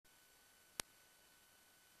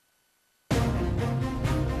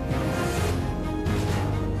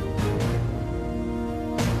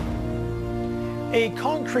A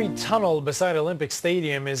concrete tunnel beside Olympic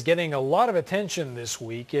Stadium is getting a lot of attention this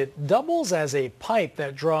week. It doubles as a pipe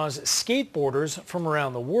that draws skateboarders from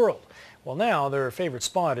around the world. Well, now their favorite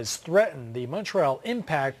spot is threatened. The Montreal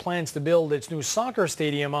Impact plans to build its new soccer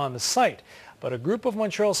stadium on the site, but a group of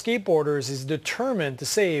Montreal skateboarders is determined to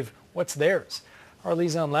save what's theirs. Our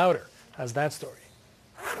Lisanne Louder has that story.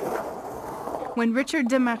 When Richard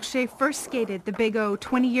Demarche first skated the Big O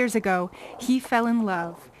 20 years ago, he fell in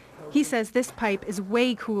love. He says this pipe is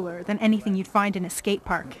way cooler than anything you'd find in a skate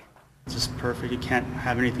park. It's just perfect. You can't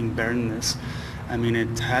have anything better than this. I mean,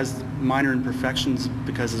 it has minor imperfections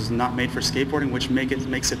because it's not made for skateboarding, which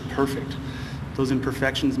makes it perfect. Those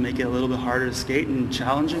imperfections make it a little bit harder to skate and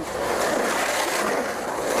challenging.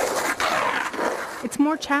 It's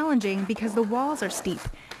more challenging because the walls are steep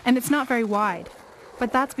and it's not very wide.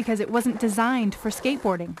 But that's because it wasn't designed for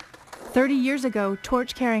skateboarding. 30 years ago,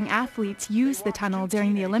 torch-carrying athletes used the tunnel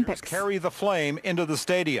during the Olympics. Carry the flame into the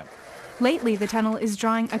stadium. Lately, the tunnel is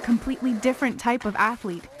drawing a completely different type of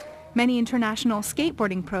athlete. Many international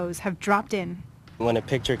skateboarding pros have dropped in. When a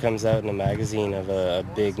picture comes out in a magazine of a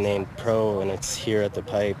big name pro and it's here at the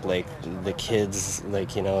pipe, like the kids,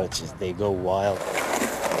 it's just, they go wild.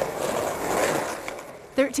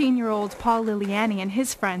 13-year-old Paul Liliani and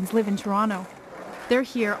his friends live in Toronto. They're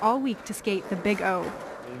here all week to skate the Big O.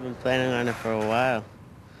 We've been planning on it for a while.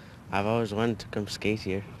 I've always wanted to come skate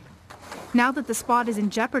here. Now that the spot is in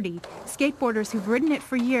jeopardy, skateboarders who've ridden it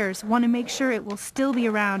for years want to make sure it will still be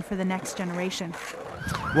around for the next generation.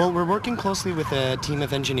 Well, we're working closely with a team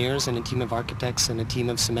of engineers and a team of architects and a team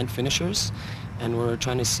of cement finishers, and we're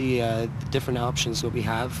trying to see the different options that we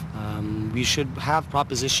have. We should have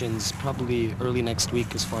propositions probably early next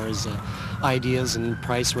week as far as ideas and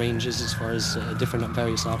price ranges as far as different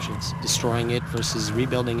various options. Destroying it versus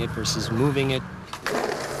rebuilding it versus moving it.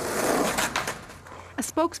 A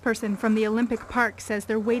spokesperson from the Olympic Park says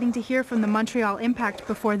they're waiting to hear from the Montreal Impact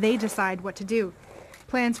before they decide what to do.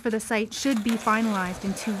 Plans for the site should be finalized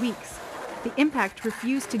in 2 weeks. The Impact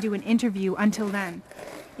refused to do an interview until then.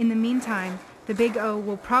 In the meantime, the Big O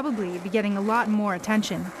will probably be getting a lot more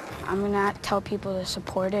attention. I'm going to tell people to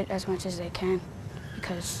support it as much as they can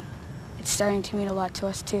because it's starting to mean a lot to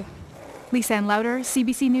us too. Lisanne Louder,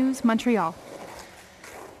 CBC News, Montreal.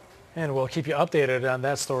 And we'll keep you updated on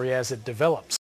that story as it develops.